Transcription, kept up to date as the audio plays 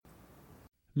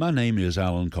My name is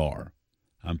Alan Carr.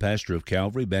 I'm pastor of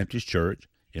Calvary Baptist Church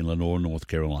in Lenore, North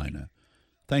Carolina.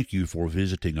 Thank you for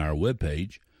visiting our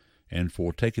webpage and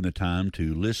for taking the time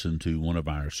to listen to one of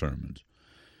our sermons.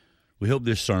 We hope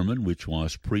this sermon, which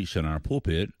was preached in our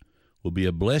pulpit, will be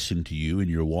a blessing to you in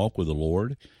your walk with the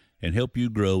Lord and help you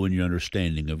grow in your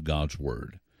understanding of God's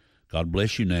Word. God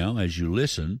bless you now as you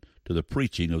listen to the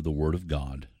preaching of the Word of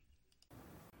God.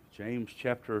 James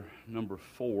chapter number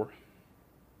 4.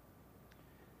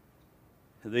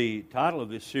 The title of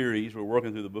this series, we're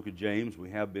working through the book of James. We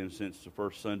have been since the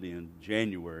first Sunday in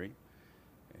January,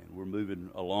 and we're moving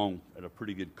along at a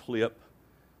pretty good clip.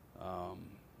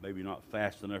 Maybe not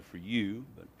fast enough for you,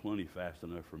 but plenty fast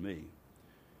enough for me.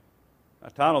 I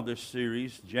titled this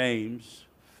series, James,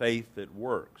 Faith That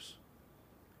Works.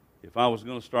 If I was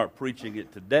going to start preaching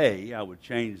it today, I would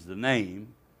change the name.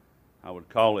 I would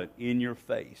call it In Your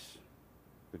Face,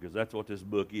 because that's what this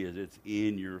book is. It's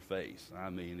in your face. I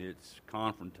mean, it's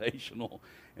confrontational,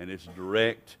 and it's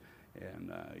direct,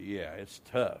 and it's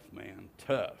tough, man,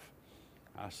 tough.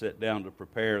 I sit down to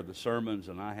prepare the sermons,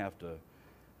 and I have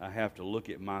to look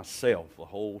at myself the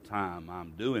whole time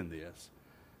I'm doing this.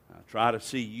 I try to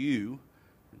see you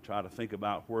and try to think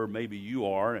about where maybe you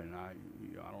are, and I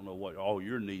don't know what all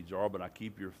your needs are, but I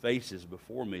keep your faces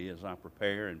before me as I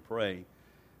prepare and pray.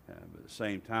 But at the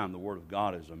same time, the Word of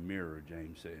God is a mirror,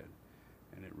 James said,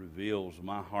 and it reveals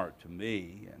my heart to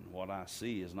me, and what I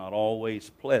see is not always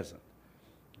pleasant.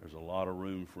 There's a lot of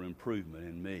room for improvement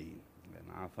in me, and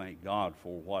I thank God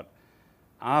for what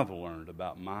I've learned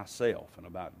about myself and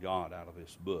about God out of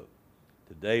this book.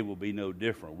 Today will be no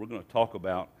different. We're going to talk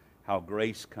about how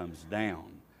grace comes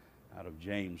down out of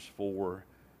James 4,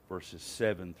 verses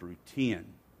 7 through 10.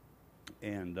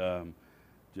 And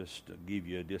just to give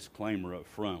you a disclaimer up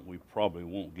front, we probably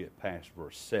won't get past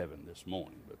verse 7 this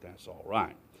morning, but that's all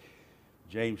right.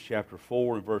 James chapter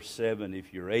 4 and verse 7,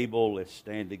 if you're able, let's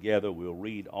stand together. We'll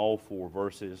read all 4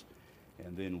 verses,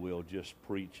 and then we'll just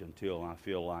preach until I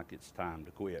feel like it's time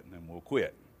to quit, and then we'll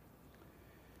quit.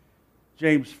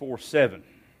 James 4:7.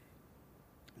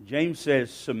 James says,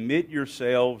 submit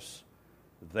yourselves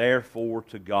therefore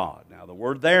to God. Now the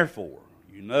word therefore,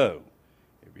 you know,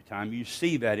 every time you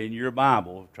see that in your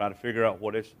Bible, try to figure out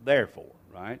what it's there for,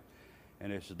 right?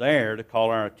 And it's there to call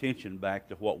our attention back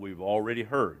to what we've already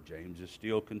heard. James is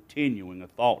still continuing a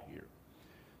thought here.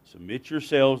 Submit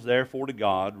yourselves therefore to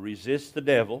God, resist the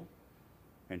devil,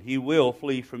 and he will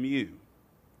flee from you.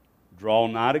 Draw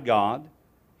nigh to God,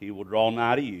 he will draw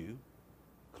nigh to you.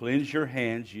 Cleanse your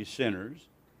hands, ye sinners,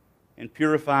 and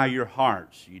purify your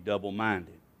hearts, ye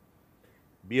double-minded.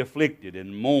 Be afflicted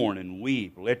and mourn and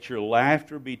weep. Let your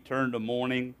laughter be turned to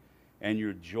mourning and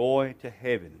your joy to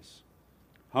heaviness.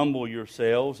 Humble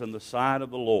yourselves in the sight of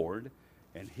the Lord,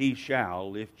 and he shall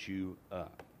lift you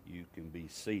up. You can be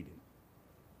seated.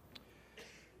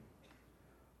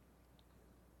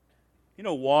 You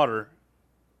know, water's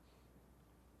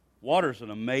an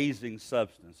amazing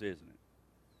substance, isn't it?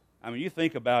 I mean, you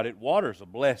think about it, water's a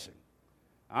blessing.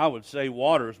 I would say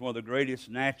water is one of the greatest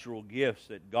natural gifts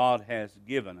that God has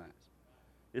given us.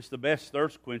 It's the best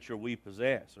thirst quencher we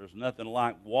possess. There's nothing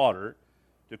like water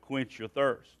to quench your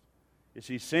thirst.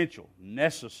 It's essential,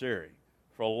 necessary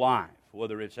for life,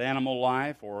 whether it's animal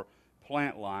life or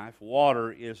plant life.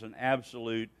 Water is an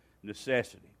absolute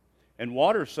necessity. And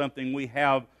water is something we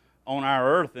have on our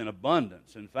earth in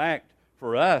abundance. In fact,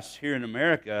 for us here in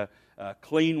America,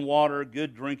 clean water,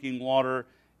 good drinking water,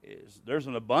 there's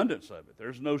an abundance of it.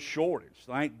 There's no shortage.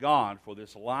 Thank God for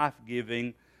this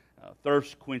life-giving,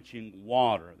 thirst-quenching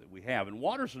water that we have. And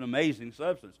water's an amazing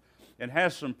substance and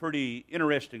has some pretty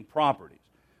interesting properties.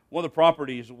 One of the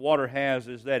properties water has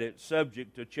is that it's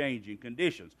subject to changing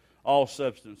conditions. All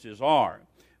substances are.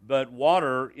 But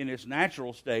water in its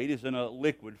natural state is in a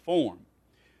liquid form.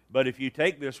 But if you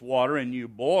take this water and you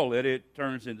boil it, it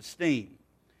turns into steam.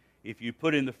 If you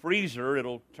put it in the freezer,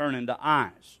 it'll turn into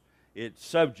ice. It's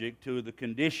subject to the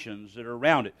conditions that are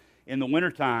around it. In the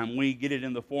wintertime, we get it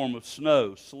in the form of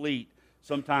snow, sleet.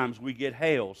 Sometimes we get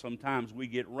hail. Sometimes we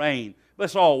get rain. But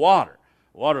it's all water.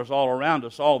 Water's all around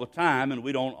us all the time, and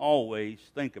we don't always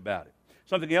think about it.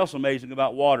 Something else amazing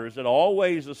about water is it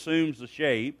always assumes the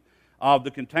shape of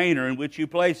the container in which you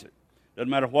place it. Doesn't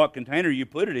matter what container you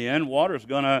put it in, water's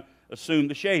going to assume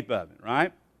the shape of it,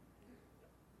 right?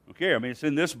 Okay, I mean, it's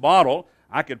in this bottle.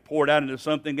 I could pour it out into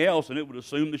something else, and it would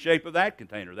assume the shape of that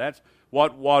container. That's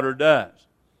what water does.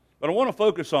 What I want to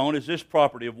focus on is this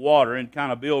property of water and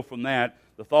kind of build from that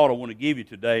the thought I want to give you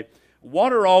today.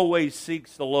 Water always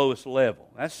seeks the lowest level.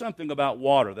 That's something about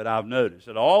water that I've noticed.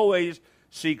 It always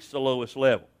seeks the lowest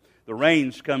level. The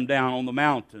rains come down on the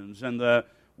mountains, and the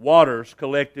waters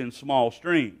collect in small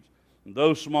streams. And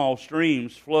those small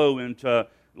streams flow into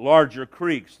larger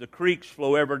creeks. The creeks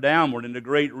flow ever downward into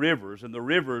great rivers, and the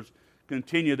rivers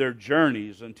continue their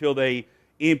journeys until they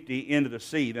empty into the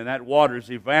sea. Then that water is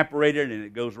evaporated, and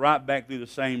it goes right back through the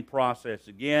same process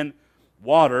again.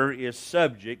 Water is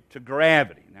subject to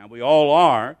gravity. Now, we all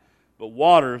are, but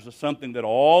water is something that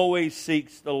always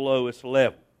seeks the lowest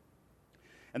level.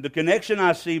 And the connection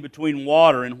I see between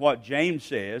water and what James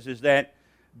says is that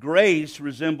grace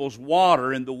resembles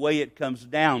water in the way it comes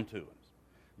down to us.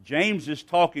 James is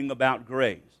talking about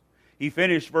grace. He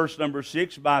finished verse number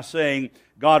 6 by saying,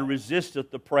 God resisteth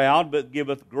the proud, but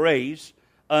giveth grace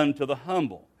unto the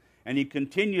humble. And he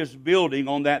continues building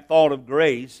on that thought of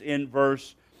grace in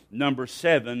verse number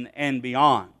 7 and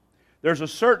beyond. There's a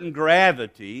certain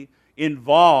gravity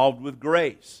involved with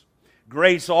grace.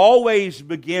 Grace always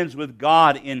begins with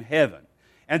God in heaven.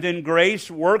 And then grace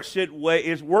works its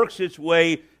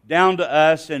way down to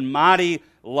us in mighty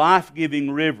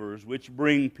life-giving rivers which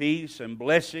bring peace and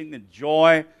blessing and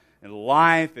joy and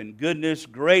life and goodness.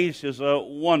 Grace is a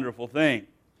wonderful thing.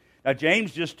 Now,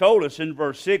 James just told us in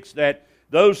verse 6 that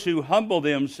those who humble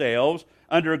themselves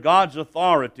under God's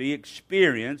authority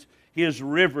experience His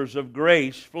rivers of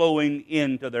grace flowing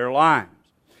into their lives.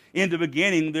 In the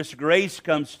beginning, this grace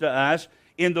comes to us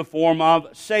in the form of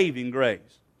saving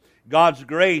grace. God's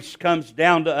grace comes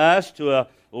down to us, to a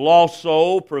lost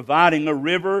soul, providing a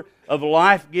river of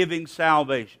life-giving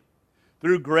salvation.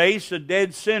 Through grace, a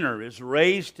dead sinner is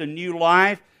raised to new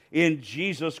life in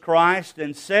Jesus Christ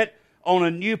and set on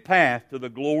a new path to the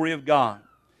glory of God.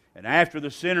 And after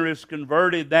the sinner is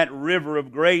converted, that river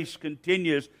of grace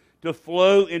continues to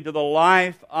flow into the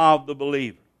life of the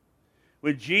believer.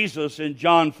 When Jesus in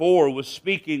John 4 was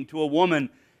speaking to a woman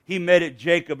he met at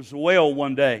Jacob's well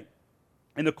one day,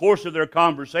 in the course of their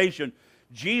conversation,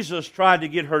 Jesus tried to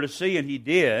get her to see, and He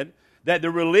did, that the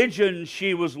religion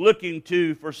she was looking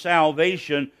to for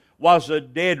salvation was a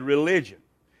dead religion.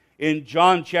 In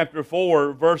John chapter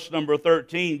 4, verse number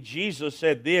 13, Jesus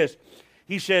said this.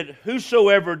 He said,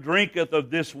 whosoever drinketh of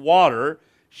this water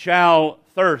shall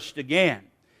thirst again.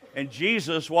 And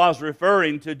Jesus was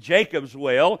referring to Jacob's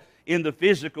well in the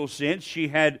physical sense. She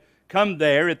had come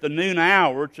there at the noon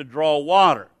hour to draw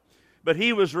water. But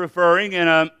He was referring in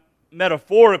a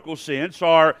metaphorical sense,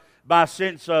 or by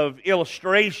sense of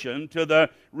illustration, to the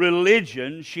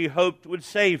religion she hoped would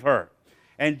save her.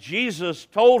 And Jesus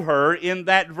told her in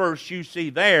that verse you see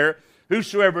there,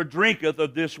 whosoever drinketh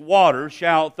of this water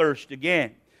shall thirst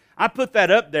again. I put that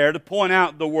up there to point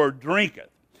out the word drinketh.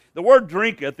 The word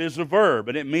drinketh is a verb,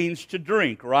 and it means to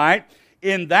drink, right?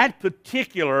 In that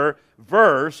particular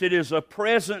verse, it is a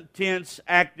present tense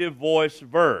active voice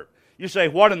verb. You say,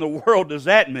 what in the world does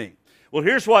that mean? Well,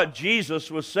 here's what Jesus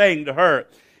was saying to her.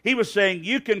 He was saying,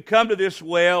 you can come to this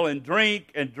well and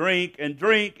drink and drink and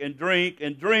drink and drink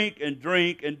and drink and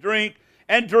drink and drink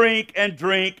and drink and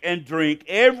drink and drink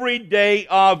every day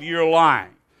of your life.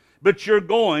 But you're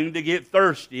going to get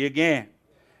thirsty again.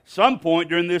 Some point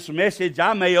during this message,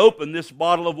 I may open this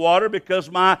bottle of water because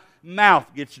my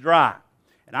mouth gets dry.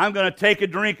 And I'm going to take a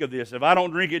drink of this. If I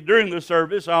don't drink it during the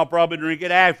service, I'll probably drink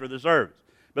it after the service.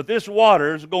 But this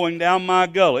water is going down my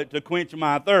gullet to quench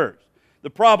my thirst. The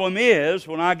problem is,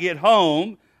 when I get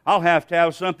home, I'll have to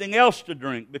have something else to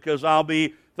drink because I'll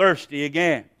be thirsty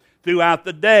again. Throughout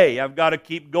the day, I've got to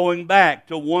keep going back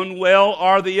to one well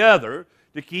or the other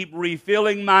to keep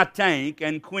refilling my tank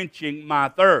and quenching my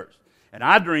thirst. And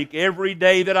I drink every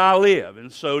day that I live,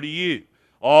 and so do you.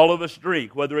 All of us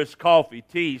drink, whether it's coffee,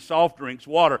 tea, soft drinks,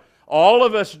 water. All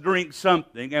of us drink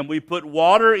something, and we put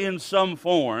water in some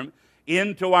form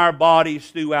into our bodies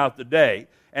throughout the day.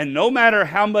 And no matter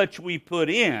how much we put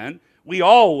in, we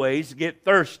always get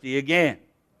thirsty again.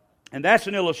 And that's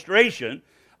an illustration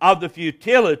of the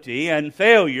futility and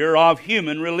failure of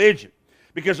human religion.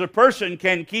 Because a person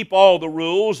can keep all the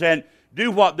rules and do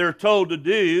what they're told to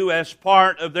do as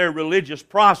part of their religious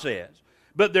process,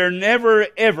 but they're never,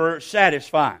 ever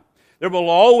satisfied. There will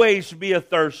always be a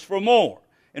thirst for more.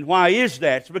 And why is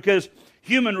that? It's because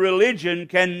human religion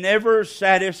can never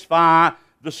satisfy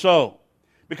the soul.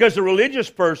 Because the religious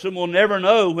person will never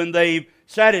know when they've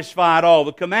satisfied all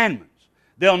the commandments.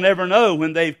 They'll never know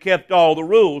when they've kept all the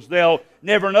rules. They'll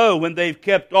never know when they've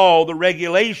kept all the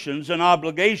regulations and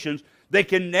obligations. They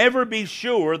can never be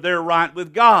sure they're right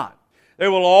with God.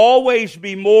 There will always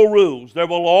be more rules. There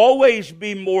will always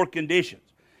be more conditions.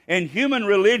 And human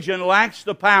religion lacks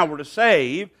the power to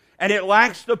save, and it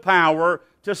lacks the power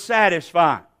to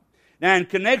satisfy. Now, in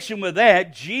connection with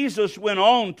that, Jesus went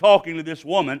on talking to this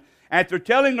woman after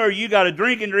telling her, you got to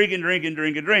drink and drink and drink and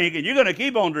drink and drink, and you're going to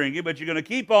keep on drinking, but you're going to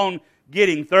keep on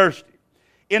getting thirsty.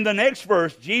 in the next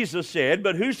verse, Jesus said,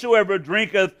 "But whosoever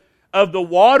drinketh of the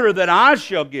water that I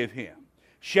shall give him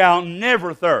shall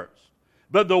never thirst.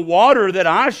 But the water that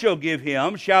I shall give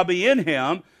him shall be in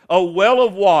him a well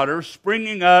of water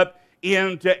springing up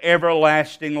into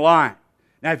everlasting life."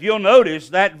 Now, if you'll notice,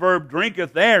 that verb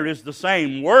drinketh there is the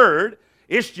same word.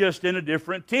 It's just in a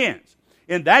different tense.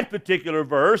 In that particular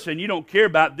verse, and you don't care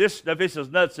about this stuff, this is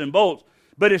nuts and bolts,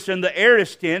 but it's in the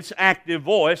aorist tense, active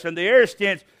voice, and the aorist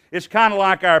tense is kind of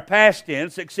like our past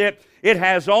tense, except it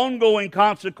has ongoing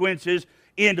consequences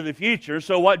into the future.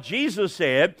 So what Jesus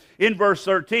said in verse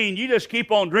 13, you just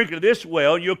keep on drinking of this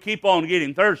well, you'll keep on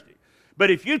getting thirsty.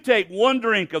 But if you take one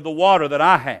drink of the water that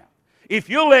I have, if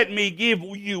you'll let me give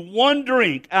you one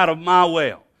drink out of my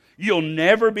well, you'll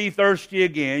never be thirsty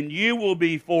again. You will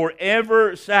be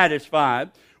forever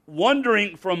satisfied. One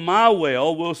drink from my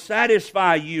well will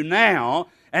satisfy you now,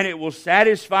 and it will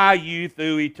satisfy you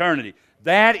through eternity.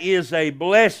 That is a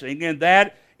blessing, and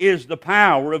that is the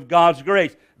power of God's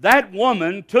grace. That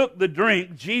woman took the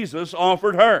drink Jesus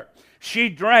offered her. She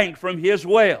drank from His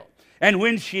well. And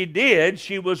when she did,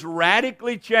 she was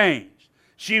radically changed.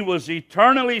 She was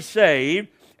eternally saved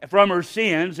from her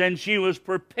sins, and she was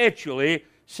perpetually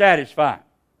satisfied.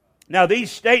 Now, these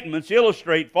statements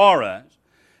illustrate for us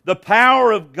the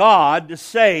power of God to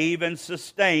save and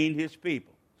sustain His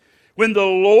people. When the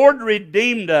Lord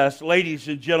redeemed us, ladies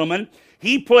and gentlemen,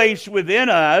 He placed within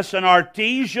us an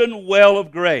artesian well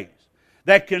of grace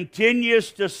that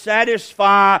continues to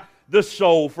satisfy the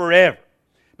soul forever.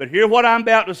 But hear what I'm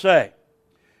about to say.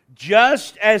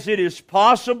 Just as it is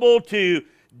possible to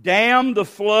dam the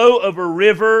flow of a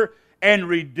river and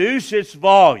reduce its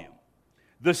volume,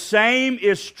 the same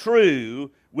is true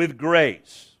with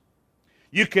grace.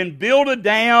 You can build a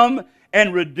dam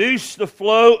and reduce the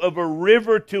flow of a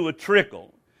river to a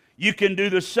trickle. You can do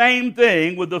the same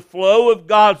thing with the flow of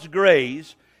God's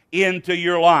grace into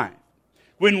your life.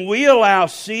 When we allow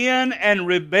sin and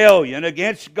rebellion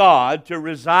against God to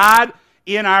reside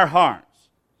in our hearts,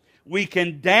 we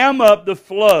can dam up the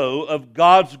flow of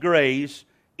God's grace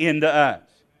into us.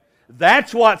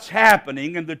 That's what's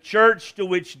happening in the church to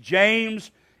which James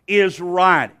is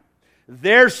writing.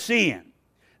 Their sin,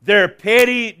 their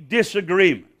petty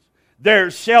disagreements, their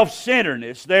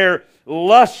self-centeredness, their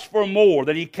lust for more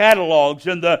that he catalogs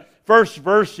in the first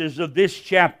verses of this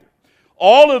chapter.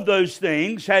 All of those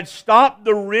things had stopped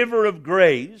the river of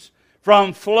grace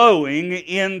from flowing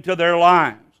into their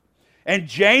lives. And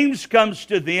James comes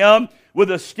to them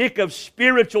with a stick of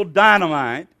spiritual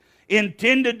dynamite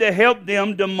intended to help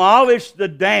them demolish the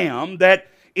dam that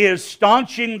is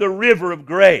staunching the river of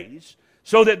grace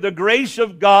so that the grace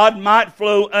of God might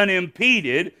flow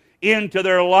unimpeded into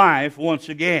their life once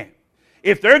again.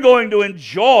 If they're going to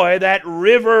enjoy that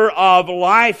river of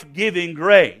life-giving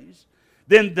grace,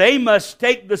 then they must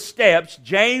take the steps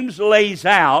James lays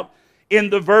out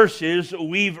in the verses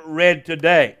we've read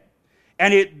today.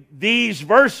 And these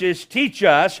verses teach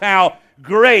us how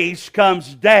grace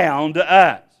comes down to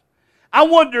us. I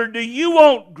wonder, do you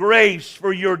want grace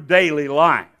for your daily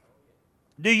life?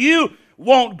 Do you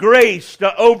want grace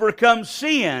to overcome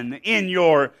sin in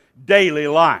your daily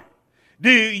life? Do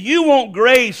you want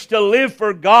grace to live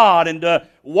for God and to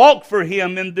walk for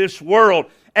Him in this world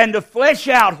and to flesh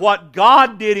out what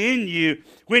God did in you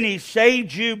when He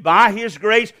saved you by His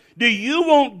grace? Do you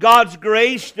want God's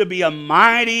grace to be a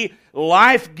mighty,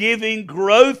 life-giving,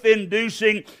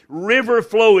 growth-inducing river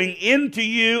flowing into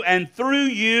you and through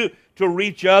you to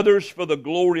reach others for the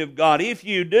glory of God? If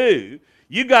you do,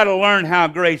 you got to learn how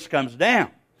grace comes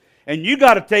down. And you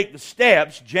got to take the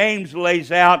steps James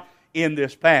lays out in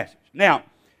this passage. Now,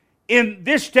 in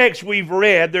this text we've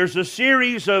read, there's a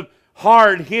series of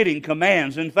hard-hitting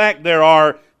commands. In fact, there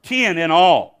are 10 in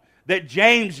all that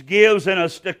James gives in a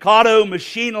staccato,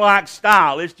 machine-like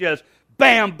style. It's just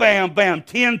bam, bam, bam,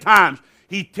 10 times.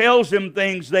 He tells them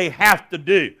things they have to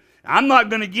do. I'm not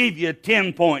going to give you a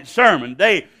 10-point sermon.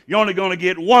 You're only going to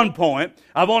get 1 point.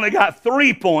 I've only got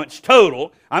 3 points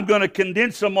total. I'm going to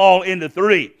condense them all into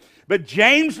 3. But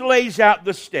James lays out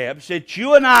the steps that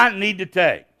you and I need to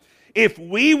take if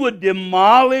we would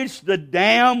demolish the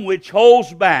dam which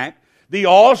holds back the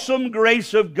awesome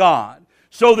grace of God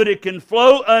so that it can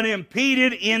flow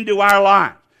unimpeded into our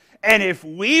lives. And if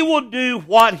we will do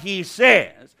what He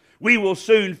says, we will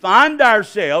soon find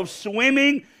ourselves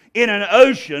swimming in an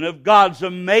ocean of God's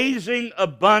amazing,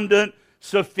 abundant,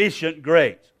 sufficient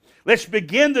grace. Let's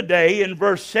begin the day in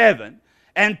verse 7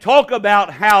 and talk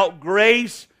about how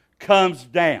grace comes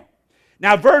down.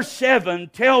 Now, verse 7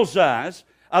 tells us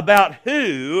about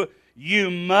who you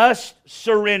must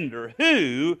surrender.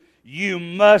 Who you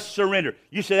must surrender.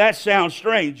 You say, that sounds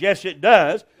strange. Yes, it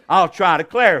does. I'll try to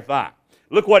clarify.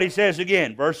 Look what he says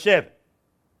again, verse 7.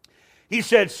 He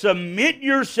said, submit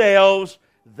yourselves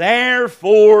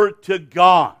therefore to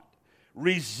God.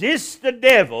 Resist the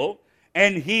devil,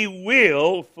 and he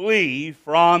will flee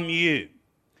from you.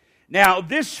 Now,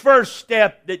 this first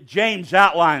step that James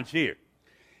outlines here,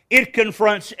 it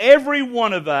confronts every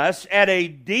one of us at a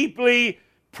deeply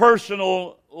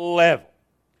personal level.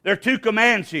 There are two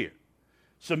commands here.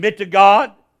 Submit to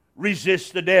God,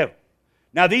 resist the devil.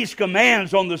 Now, these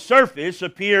commands on the surface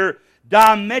appear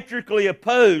diametrically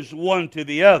opposed one to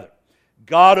the other.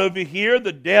 God over here,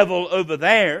 the devil over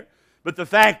there. But the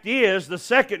fact is, the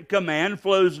second command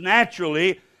flows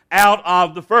naturally out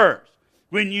of the first.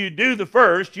 When you do the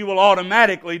first, you will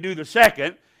automatically do the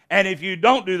second. And if you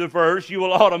don't do the first, you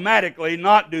will automatically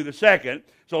not do the second.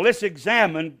 So let's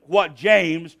examine what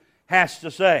James has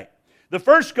to say. The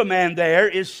first command there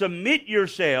is submit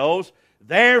yourselves,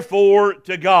 therefore,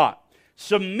 to God.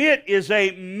 Submit is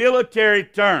a military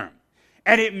term,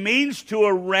 and it means to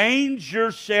arrange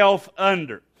yourself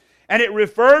under. And it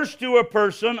refers to a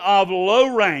person of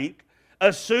low rank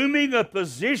assuming a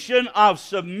position of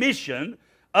submission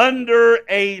under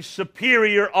a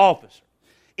superior officer.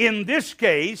 In this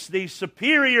case, the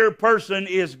superior person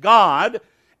is God,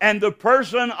 and the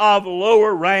person of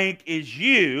lower rank is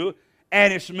you,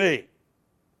 and it's me.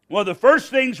 One of the first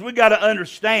things we got to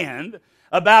understand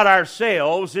about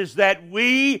ourselves is that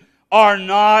we are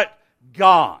not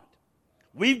God.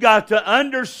 We've got to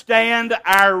understand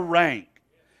our rank.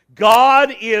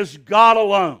 God is God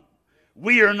alone.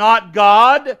 We are not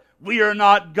God. We are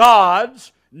not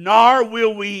gods, nor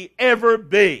will we ever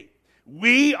be.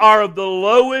 We are of the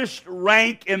lowest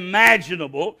rank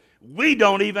imaginable. We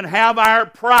don't even have our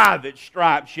private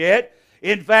stripes yet.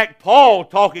 In fact, Paul,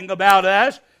 talking about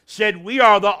us, said we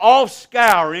are the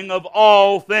offscouring of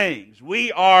all things.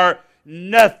 We are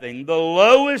nothing, the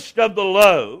lowest of the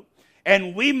low,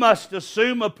 and we must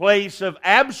assume a place of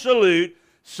absolute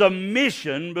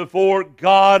submission before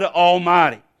God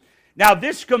Almighty. Now,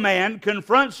 this command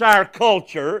confronts our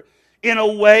culture in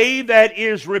a way that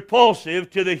is repulsive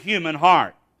to the human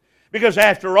heart. Because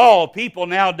after all, people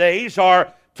nowadays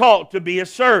are taught to be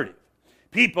assertive.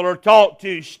 People are taught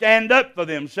to stand up for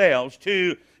themselves,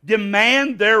 to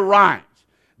demand their rights.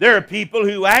 There are people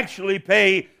who actually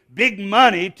pay big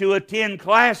money to attend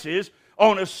classes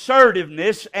on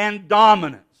assertiveness and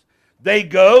dominance. They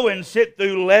go and sit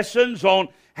through lessons on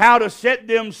how to set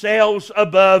themselves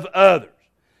above others.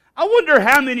 I wonder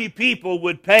how many people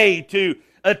would pay to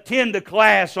attend a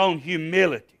class on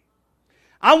humility.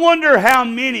 I wonder how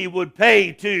many would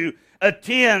pay to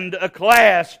attend a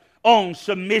class on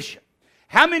submission.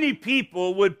 How many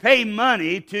people would pay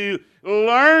money to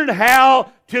learn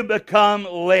how to become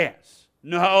less?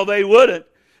 No, they wouldn't,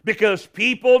 because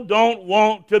people don't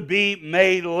want to be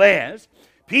made less.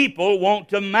 People want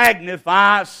to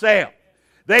magnify self.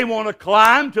 They want to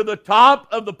climb to the top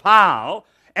of the pile,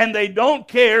 and they don't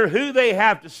care who they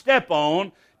have to step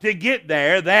on to get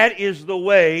there. That is the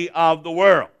way of the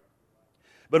world.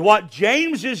 But what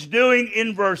James is doing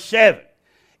in verse 7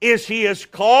 is he is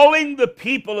calling the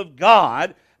people of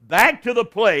God back to the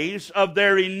place of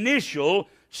their initial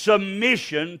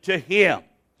submission to Him.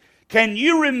 Can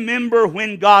you remember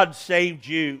when God saved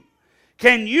you?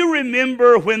 Can you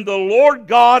remember when the Lord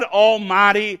God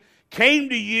Almighty came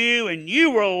to you and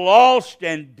you were lost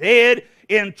and dead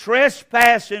in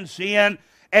trespass and sin,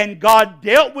 and God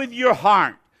dealt with your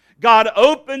heart? God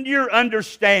opened your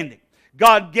understanding.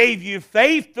 God gave you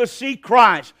faith to see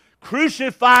Christ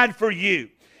crucified for you.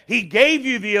 He gave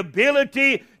you the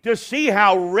ability to see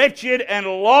how wretched and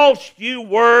lost you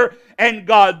were, and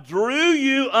God drew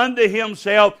you unto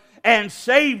Himself and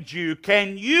saved you.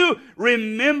 Can you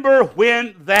remember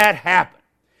when that happened?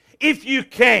 If you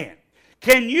can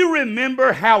you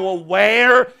remember how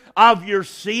aware of your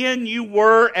sin you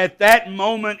were at that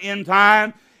moment in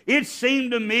time? It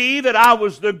seemed to me that I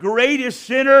was the greatest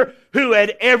sinner who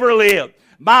had ever lived.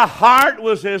 My heart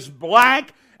was as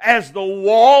black as the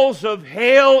walls of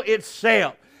hell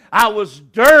itself. I was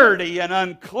dirty and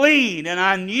unclean, and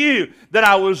I knew that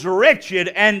I was wretched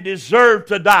and deserved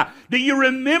to die. Do you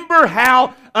remember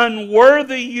how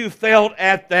unworthy you felt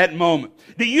at that moment?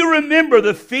 Do you remember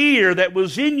the fear that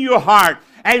was in your heart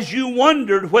as you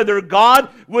wondered whether God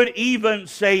would even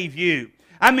save you?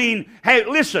 I mean, hey,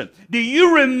 listen, do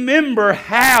you remember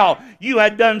how you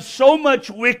had done so much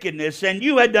wickedness and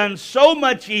you had done so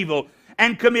much evil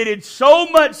and committed so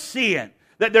much sin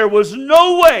that there was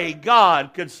no way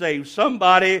God could save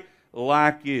somebody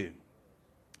like you?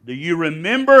 Do you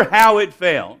remember how it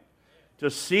felt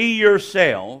to see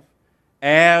yourself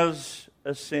as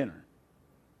a sinner?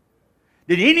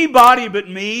 Did anybody but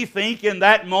me think in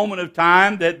that moment of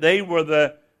time that they were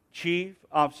the chief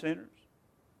of sinners?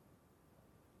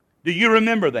 Do you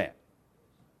remember that?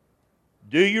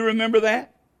 Do you remember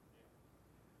that?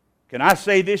 Can I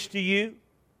say this to you?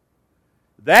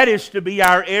 That is to be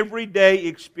our everyday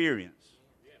experience.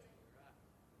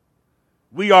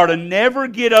 We are to never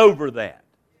get over that.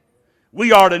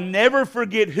 We are to never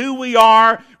forget who we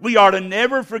are. We are to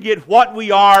never forget what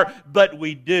we are, but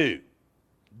we do.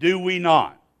 Do we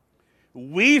not?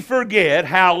 We forget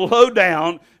how low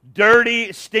down,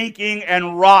 dirty, stinking,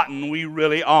 and rotten we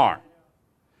really are.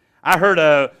 I heard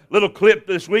a little clip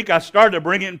this week. I started to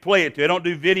bring it and play it to you. I don't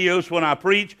do videos when I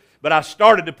preach, but I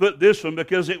started to put this one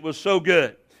because it was so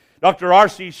good. Dr.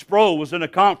 R.C. Sproul was in a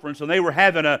conference, and they were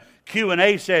having a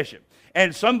Q&A session.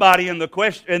 And somebody in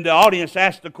the audience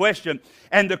asked the question,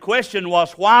 and the question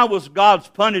was, why was God's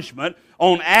punishment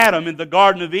on Adam in the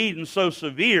Garden of Eden so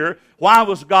severe? Why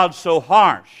was God so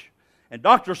harsh? And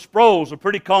Dr. Sproul's a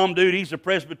pretty calm dude. He's a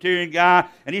Presbyterian guy,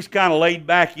 and he's kind of laid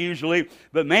back usually.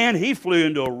 But man, he flew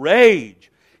into a rage.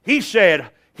 He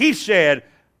said,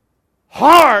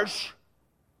 harsh?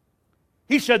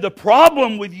 He said, the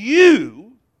problem with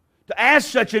you to ask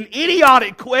such an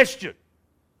idiotic question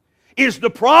is the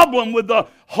problem with the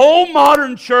whole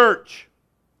modern church.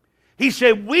 He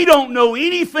said, we don't know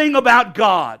anything about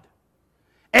God,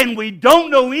 and we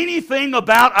don't know anything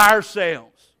about ourselves.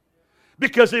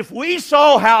 Because if we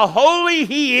saw how holy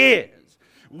He is,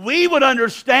 we would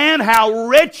understand how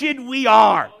wretched we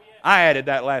are. I added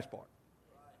that last part.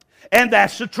 And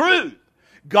that's the truth.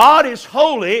 God is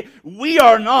holy, we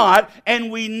are not,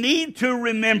 and we need to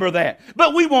remember that.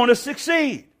 But we want to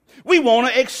succeed. We want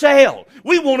to excel.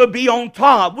 We want to be on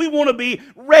top. We want to be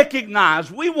recognized.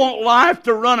 We want life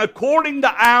to run according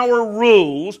to our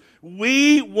rules.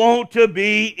 We want to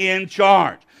be in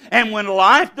charge. And when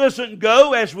life doesn't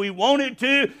go as we want it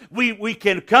to, we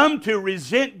can come to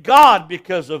resent God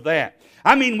because of that.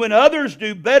 I mean, when others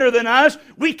do better than us,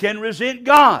 we can resent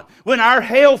God. When our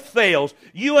health fails,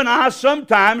 you and I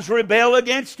sometimes rebel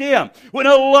against Him. When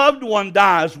a loved one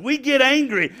dies, we get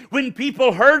angry. When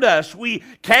people hurt us, we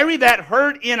carry that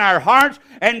hurt in our hearts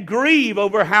and grieve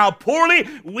over how poorly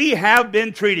we have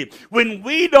been treated. When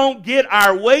we don't get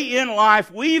our way in life,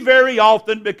 we very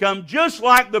often become just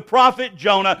like the prophet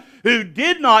Jonah, who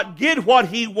did not get what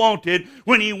he wanted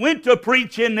when he went to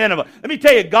preach in Nineveh. Let me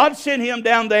tell you, God sent him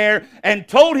down there and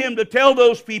told him to tell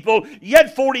those people,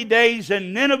 yet 40 days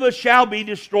and Nineveh shall be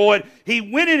destroyed. He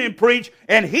went in and preached,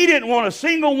 and he didn't want a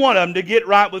single one of them to get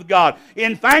right with God.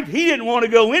 In fact, he didn't want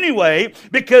to go anyway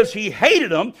because he hated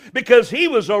them, because he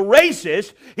was a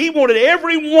racist. He wanted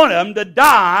every one of them to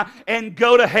die and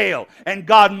go to hell. And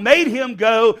God made him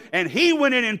go, and he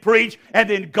went in and preached, and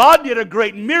then God did a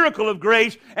great miracle of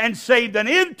grace and saved an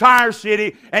entire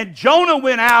city. And Jonah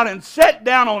went out and sat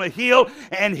down on a hill,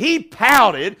 and he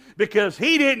pouted because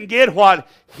he didn't get what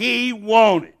he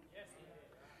wanted.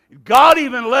 God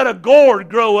even let a gourd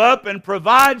grow up and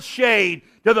provide shade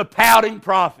to the pouting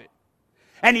prophet.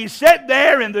 And he sat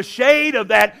there in the shade of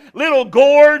that little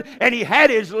gourd, and he had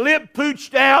his lip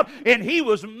pooched out, and he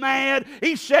was mad.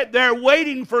 He sat there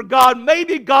waiting for God.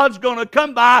 Maybe God's going to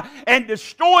come by and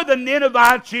destroy the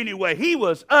Ninevites anyway. He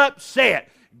was upset.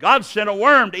 God sent a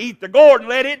worm to eat the gourd and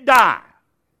let it die.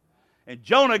 And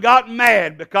Jonah got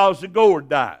mad because the gourd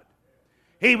died.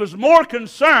 He was more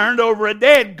concerned over a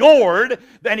dead gourd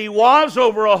than he was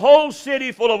over a whole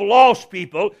city full of lost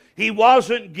people. He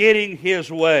wasn't getting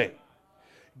his way.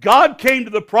 God came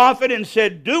to the prophet and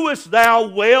said, "Doest thou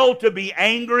well to be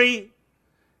angry?"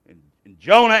 And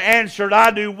Jonah answered,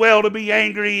 "I do well to be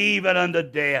angry even unto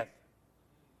death."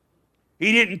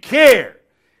 He didn't care.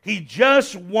 He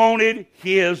just wanted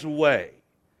his way.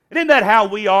 And isn't that how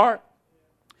we are?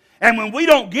 And when we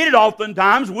don't get it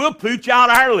oftentimes, we'll pooch out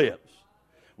our lips.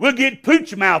 We'll get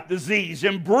pooch mouth disease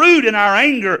and brood in our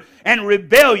anger and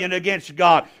rebellion against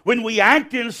God. When we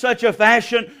act in such a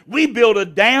fashion, we build a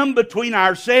dam between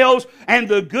ourselves and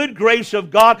the good grace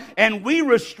of God, and we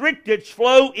restrict its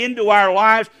flow into our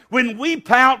lives. When we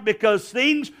pout because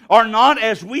things are not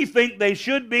as we think they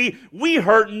should be, we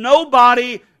hurt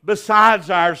nobody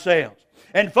besides ourselves.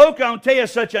 And folk, I'll tell you,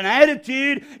 such an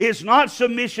attitude is not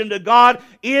submission to God.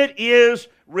 It is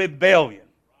rebellion.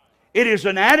 It is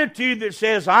an attitude that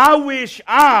says, I wish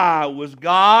I was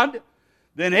God,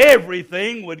 then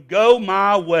everything would go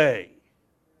my way.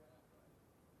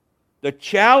 The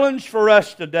challenge for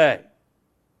us today,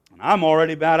 and I'm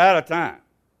already about out of time.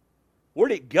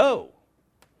 Where'd it go?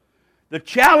 The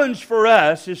challenge for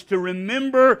us is to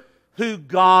remember who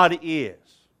God is.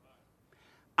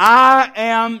 I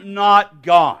am not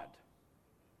God.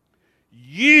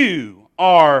 You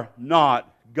are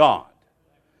not God.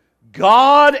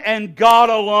 God and God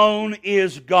alone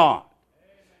is God.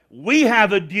 We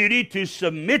have a duty to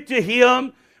submit to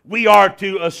Him. We are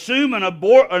to assume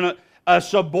a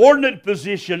subordinate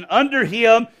position under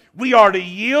Him. We are to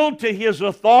yield to His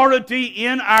authority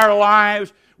in our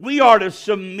lives. We are to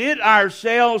submit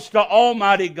ourselves to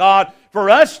Almighty God for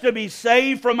us to be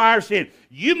saved from our sin.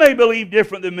 You may believe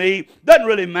different than me. Doesn't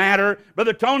really matter.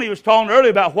 Brother Tony was talking earlier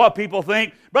about what people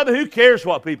think. Brother, who cares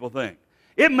what people think?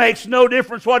 It makes no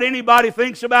difference what anybody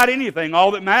thinks about anything.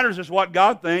 All that matters is what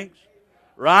God thinks.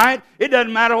 Right? It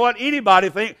doesn't matter what anybody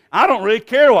thinks. I don't really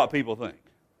care what people think.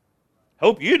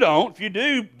 Hope you don't. If you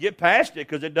do, get past it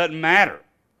because it doesn't matter.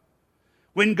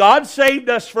 When God saved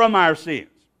us from our sins,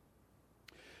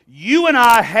 you and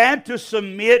I had to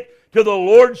submit to the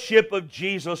Lordship of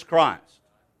Jesus Christ.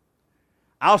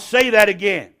 I'll say that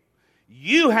again.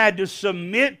 You had to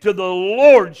submit to the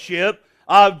Lordship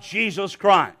of Jesus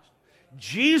Christ.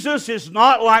 Jesus is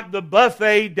not like the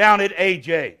buffet down at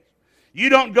AJ's. You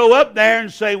don't go up there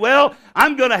and say, well,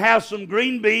 I'm going to have some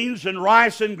green beans and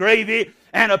rice and gravy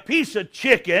and a piece of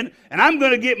chicken, and I'm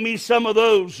going to get me some of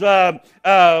those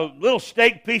little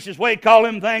steak pieces, what do you call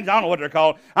them things? I don't know what they're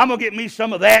called. I'm going to get me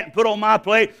some of that and put on my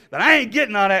plate, but I ain't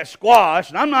getting none of that squash,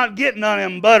 and I'm not getting none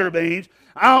of them butter beans.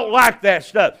 I don't like that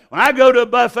stuff. When I go to a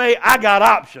buffet, I got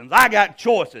options. I got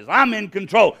choices. I'm in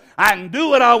control. I can do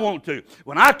what I want to.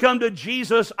 When I come to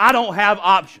Jesus, I don't have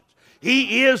options.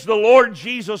 He is the Lord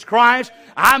Jesus Christ.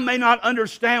 I may not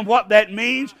understand what that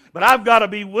means, but I've got to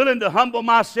be willing to humble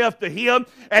myself to Him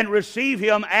and receive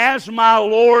Him as my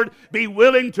Lord, be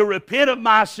willing to repent of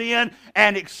my sin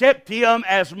and accept Him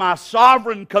as my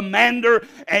sovereign commander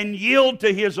and yield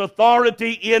to His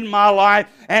authority in my life.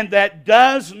 And that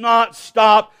does not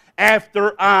stop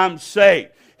after I'm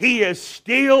saved. He is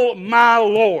still my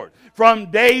Lord.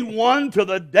 From day one to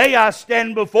the day I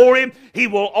stand before Him, He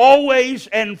will always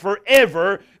and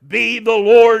forever be the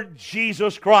Lord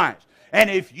Jesus Christ. And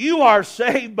if you are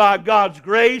saved by God's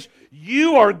grace,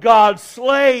 you are God's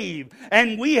slave.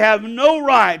 And we have no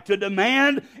right to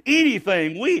demand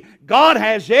anything. God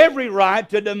has every right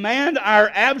to demand our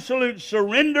absolute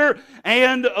surrender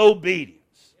and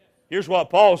obedience. Here's what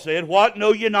Paul said, "What,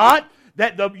 know ye not?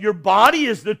 That your body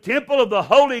is the temple of the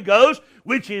Holy Ghost,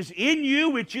 which is in you,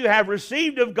 which you have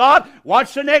received of God."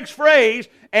 Watch the next phrase.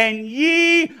 "And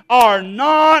ye are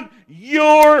not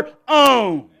your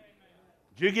own."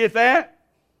 Did you get that?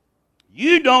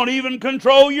 You don't even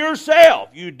control yourself.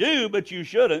 You do, but you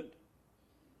shouldn't.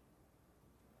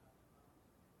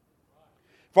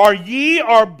 "For ye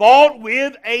are bought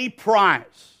with a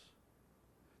price."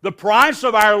 The price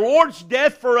of our Lord's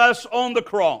death for us on the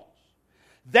cross.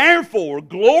 "Therefore,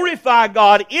 glorify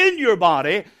God in your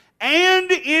body and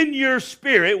in your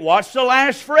spirit," watch the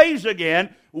last phrase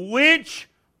again, "which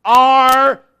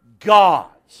are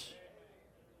God's."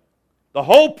 The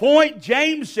whole point,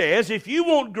 James says, if you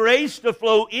want grace to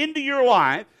flow into your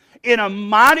life in a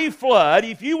mighty flood,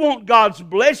 if you want God's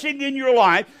blessing in your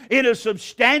life in a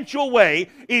substantial way,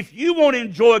 if you want to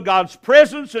enjoy God's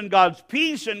presence and God's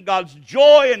peace and God's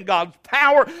joy and God's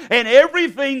power and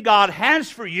everything God has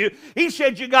for you, He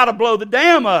said you got to blow the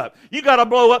dam up. You got to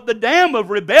blow up the dam of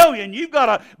rebellion. You've got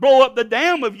to blow up the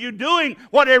dam of you doing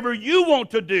whatever you want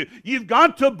to do. You've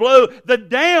got to blow the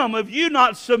dam of you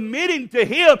not submitting to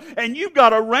Him, and you've got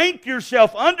to rank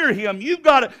yourself under Him. You've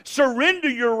got to surrender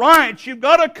your rights. You've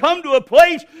got to come to a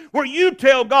place where you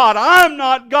tell God, "I'm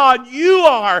not God, you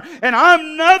are, and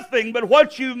I'm nothing but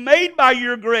what you've made by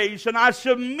your grace, and I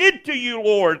submit to you,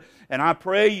 Lord, and I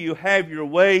pray you have your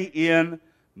way in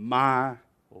my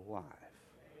life."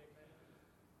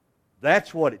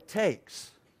 That's what it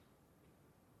takes.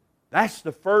 That's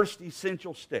the first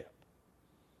essential step.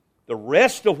 The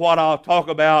rest of what I'll talk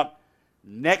about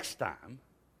next time,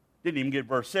 didn't even get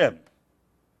verse 7.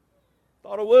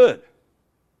 Thought I would.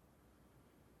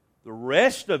 The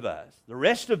rest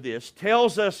of this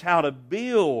tells us how to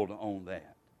build on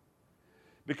that.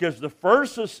 Because the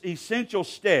first essential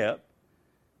step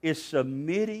is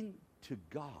submitting to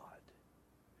God.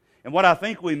 And what I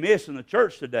think we miss in the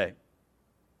church today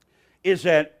is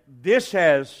that this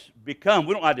has become,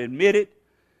 we don't like to admit it,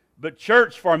 but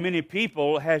church for many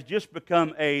people has just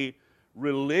become a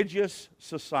religious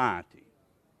society.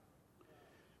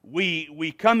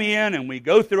 We come in and we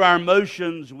go through our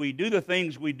motions, we do the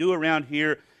things we do around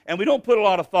here, and we don't put a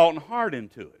lot of thought and heart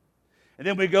into it. And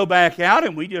then we go back out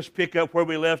and we just pick up where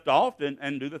we left off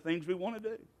and do the things we want to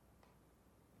do.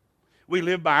 We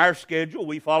live by our schedule,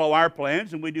 we follow our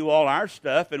plans, and we do all our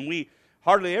stuff, and we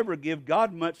hardly ever give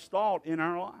God much thought in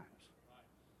our lives.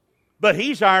 But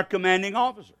He's our commanding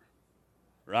officer,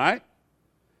 right?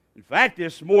 In fact,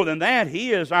 it's more than that.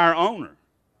 He is our owner.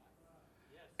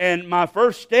 And my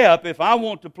first step, if I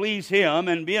want to please Him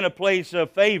and be in a place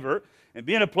of favor and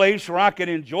be in a place where I can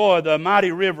enjoy the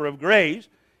mighty river of grace,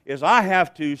 is I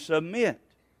have to submit.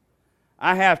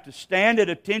 I have to stand at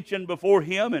attention before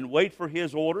Him and wait for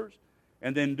His orders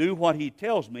and then do what He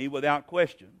tells me without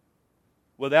question,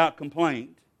 without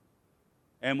complaint,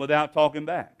 and without talking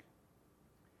back.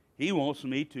 He wants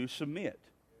me to submit.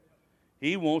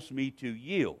 He wants me to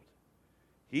yield.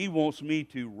 He wants me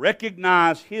to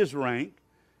recognize His rank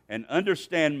and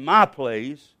understand my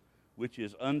place, which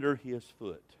is under His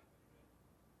foot.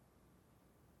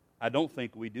 I don't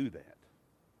think we do that.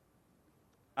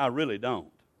 I really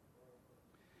don't.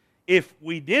 If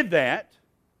we did that,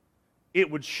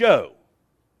 it would show.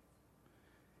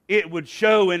 It would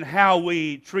show in how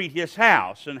we treat His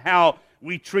house and how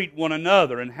we treat one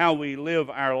another and how we live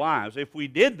our lives. If we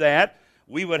did that,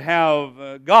 we would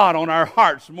have God on our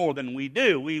hearts more than we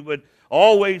do. We would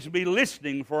always be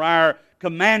listening for our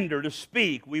commander to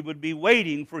speak. We would be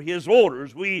waiting for His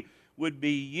orders. We would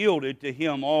be yielded to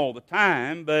Him all the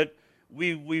time. But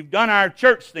we've done our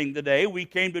church thing today. We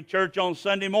came to church on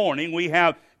Sunday morning. We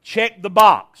have checked the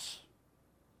box.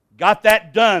 Got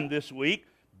that done this week.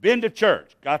 Been to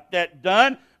church. Got that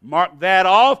done. Mark that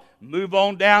off. Move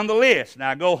on down the list.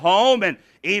 Now go home and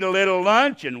eat a little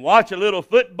lunch and watch a little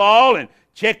football and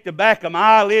check the back of my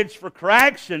eyelids for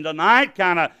cracks, and tonight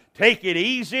kind of take it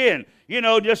easy and,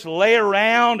 just lay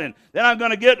around, and then I'm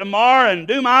going to get tomorrow and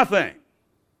do my thing.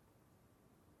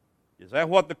 Is that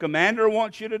what the commander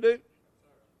wants you to do?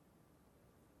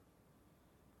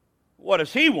 What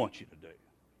does he want you to do?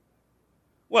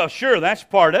 Well, sure, that's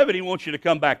part of it. He wants you to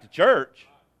come back to church.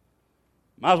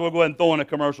 Might as well go ahead and throw in a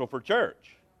commercial for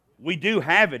church. We do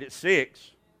have it at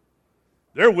 6.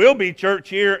 There will be church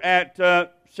here at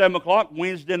 7 o'clock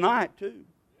Wednesday night, too.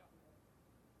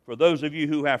 For those of you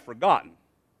who have forgotten.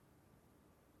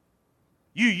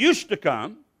 You used to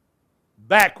come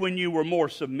back when you were more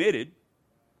submitted,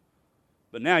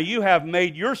 but now you have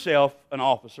made yourself an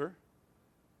officer,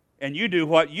 and you do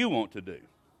what you want to do.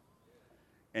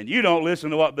 And you don't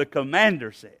listen to what the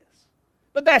commander says.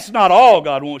 But that's not all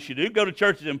God wants you to do. Go to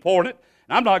church is important,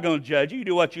 and I'm not going to judge you. You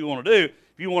do what you want to do.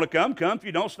 If you want to come, come. If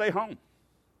you don't, stay home.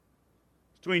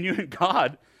 It's between you and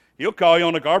God. He'll call you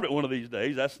on the carpet one of these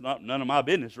days. That's none of my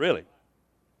business, really.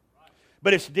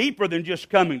 But it's deeper than just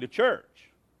coming to church.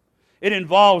 It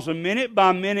involves a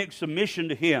minute-by-minute submission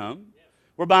to Him,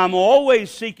 whereby I'm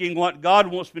always seeking what God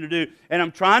wants me to do, and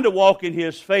I'm trying to walk in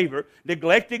His favor,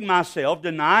 neglecting myself,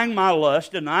 denying my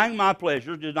lust, denying my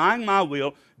pleasures, denying my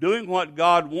will, doing what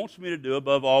God wants me to do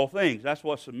above all things. That's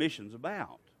what submission's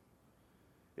about.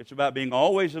 It's about being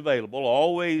always available,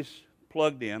 always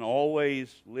plugged in,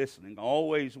 always listening,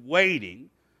 always waiting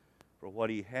for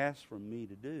what He has for me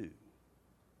to do.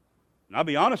 And I'll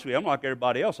be honest with you, I'm like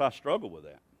everybody else. I struggle with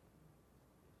that.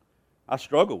 I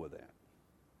struggle with that.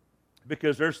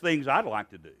 Because there's things I'd like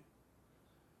to do.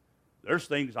 There's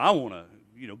things I want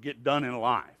to, get done in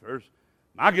life.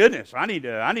 My goodness, I need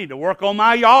to work on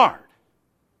my yard.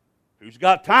 Who's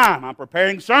got time? I'm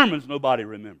preparing sermons nobody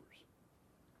remembers.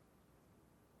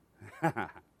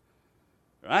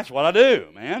 That's what I do,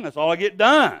 man. That's all I get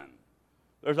done.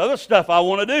 There's other stuff I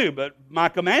want to do, but my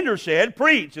commander said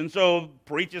preach, and so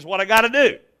preach is what I got to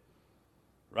do.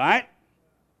 Right?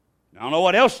 I don't know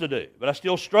what else to do, but I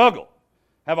still struggle.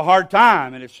 Have a hard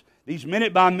time, and it's these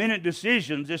minute-by-minute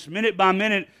decisions, this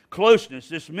minute-by-minute closeness,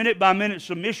 this minute-by-minute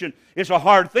submission. It's a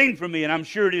hard thing for me, and I'm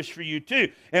sure it is for you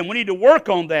too. And we need to work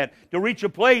on that to reach a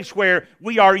place where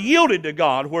we are yielded to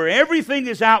God, where everything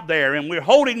is out there, and we're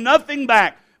holding nothing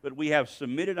back, but we have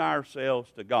submitted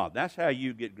ourselves to God. That's how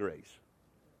you get grace.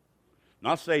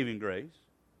 Not saving grace,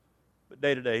 but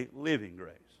day-to-day living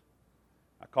grace.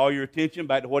 I call your attention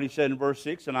back to what he said in verse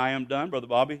 6, and I am done. Brother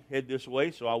Bobby, head this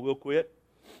way, so I will quit.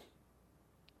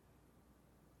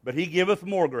 But He giveth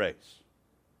more grace.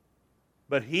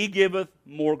 But He giveth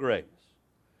more grace.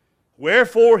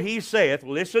 Wherefore He saith,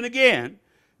 listen again,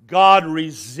 God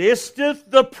resisteth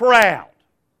the proud.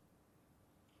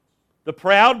 The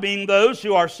proud being those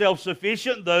who are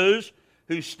self-sufficient, those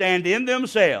who stand in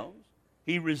themselves.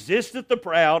 He resisteth the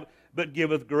proud, but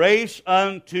giveth grace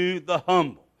unto the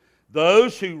humble.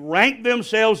 Those who rank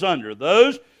themselves under,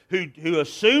 those who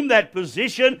assume that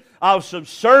position of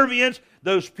subservience,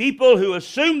 those people who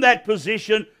assume that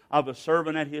position of a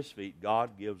servant at His feet,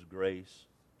 God gives grace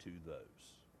to those.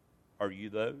 Are you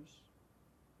those?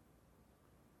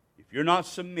 If you're not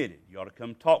submitted, you ought to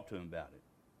come talk to Him about it.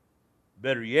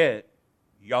 Better yet,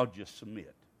 y'all just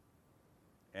submit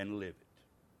and live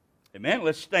it. Amen?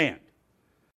 Let's stand.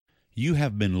 You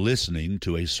have been listening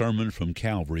to a sermon from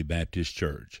Calvary Baptist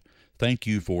Church. Thank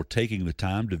you for taking the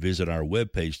time to visit our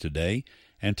webpage today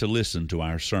and to listen to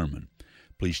our sermon.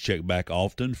 Please check back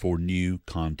often for new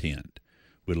content.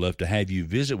 We'd love to have you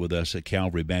visit with us at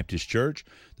Calvary Baptist Church.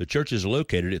 The church is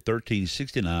located at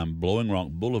 1369 Blowing Rock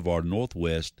Boulevard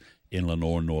Northwest in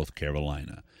Lenoir, North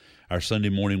Carolina. Our Sunday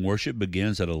morning worship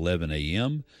begins at 11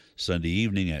 a.m., Sunday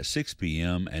evening at 6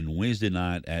 p.m., and Wednesday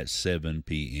night at 7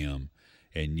 p.m.,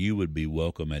 and you would be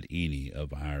welcome at any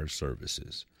of our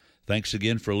services. Thanks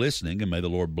again for listening, and may the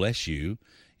Lord bless you,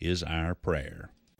 is our prayer.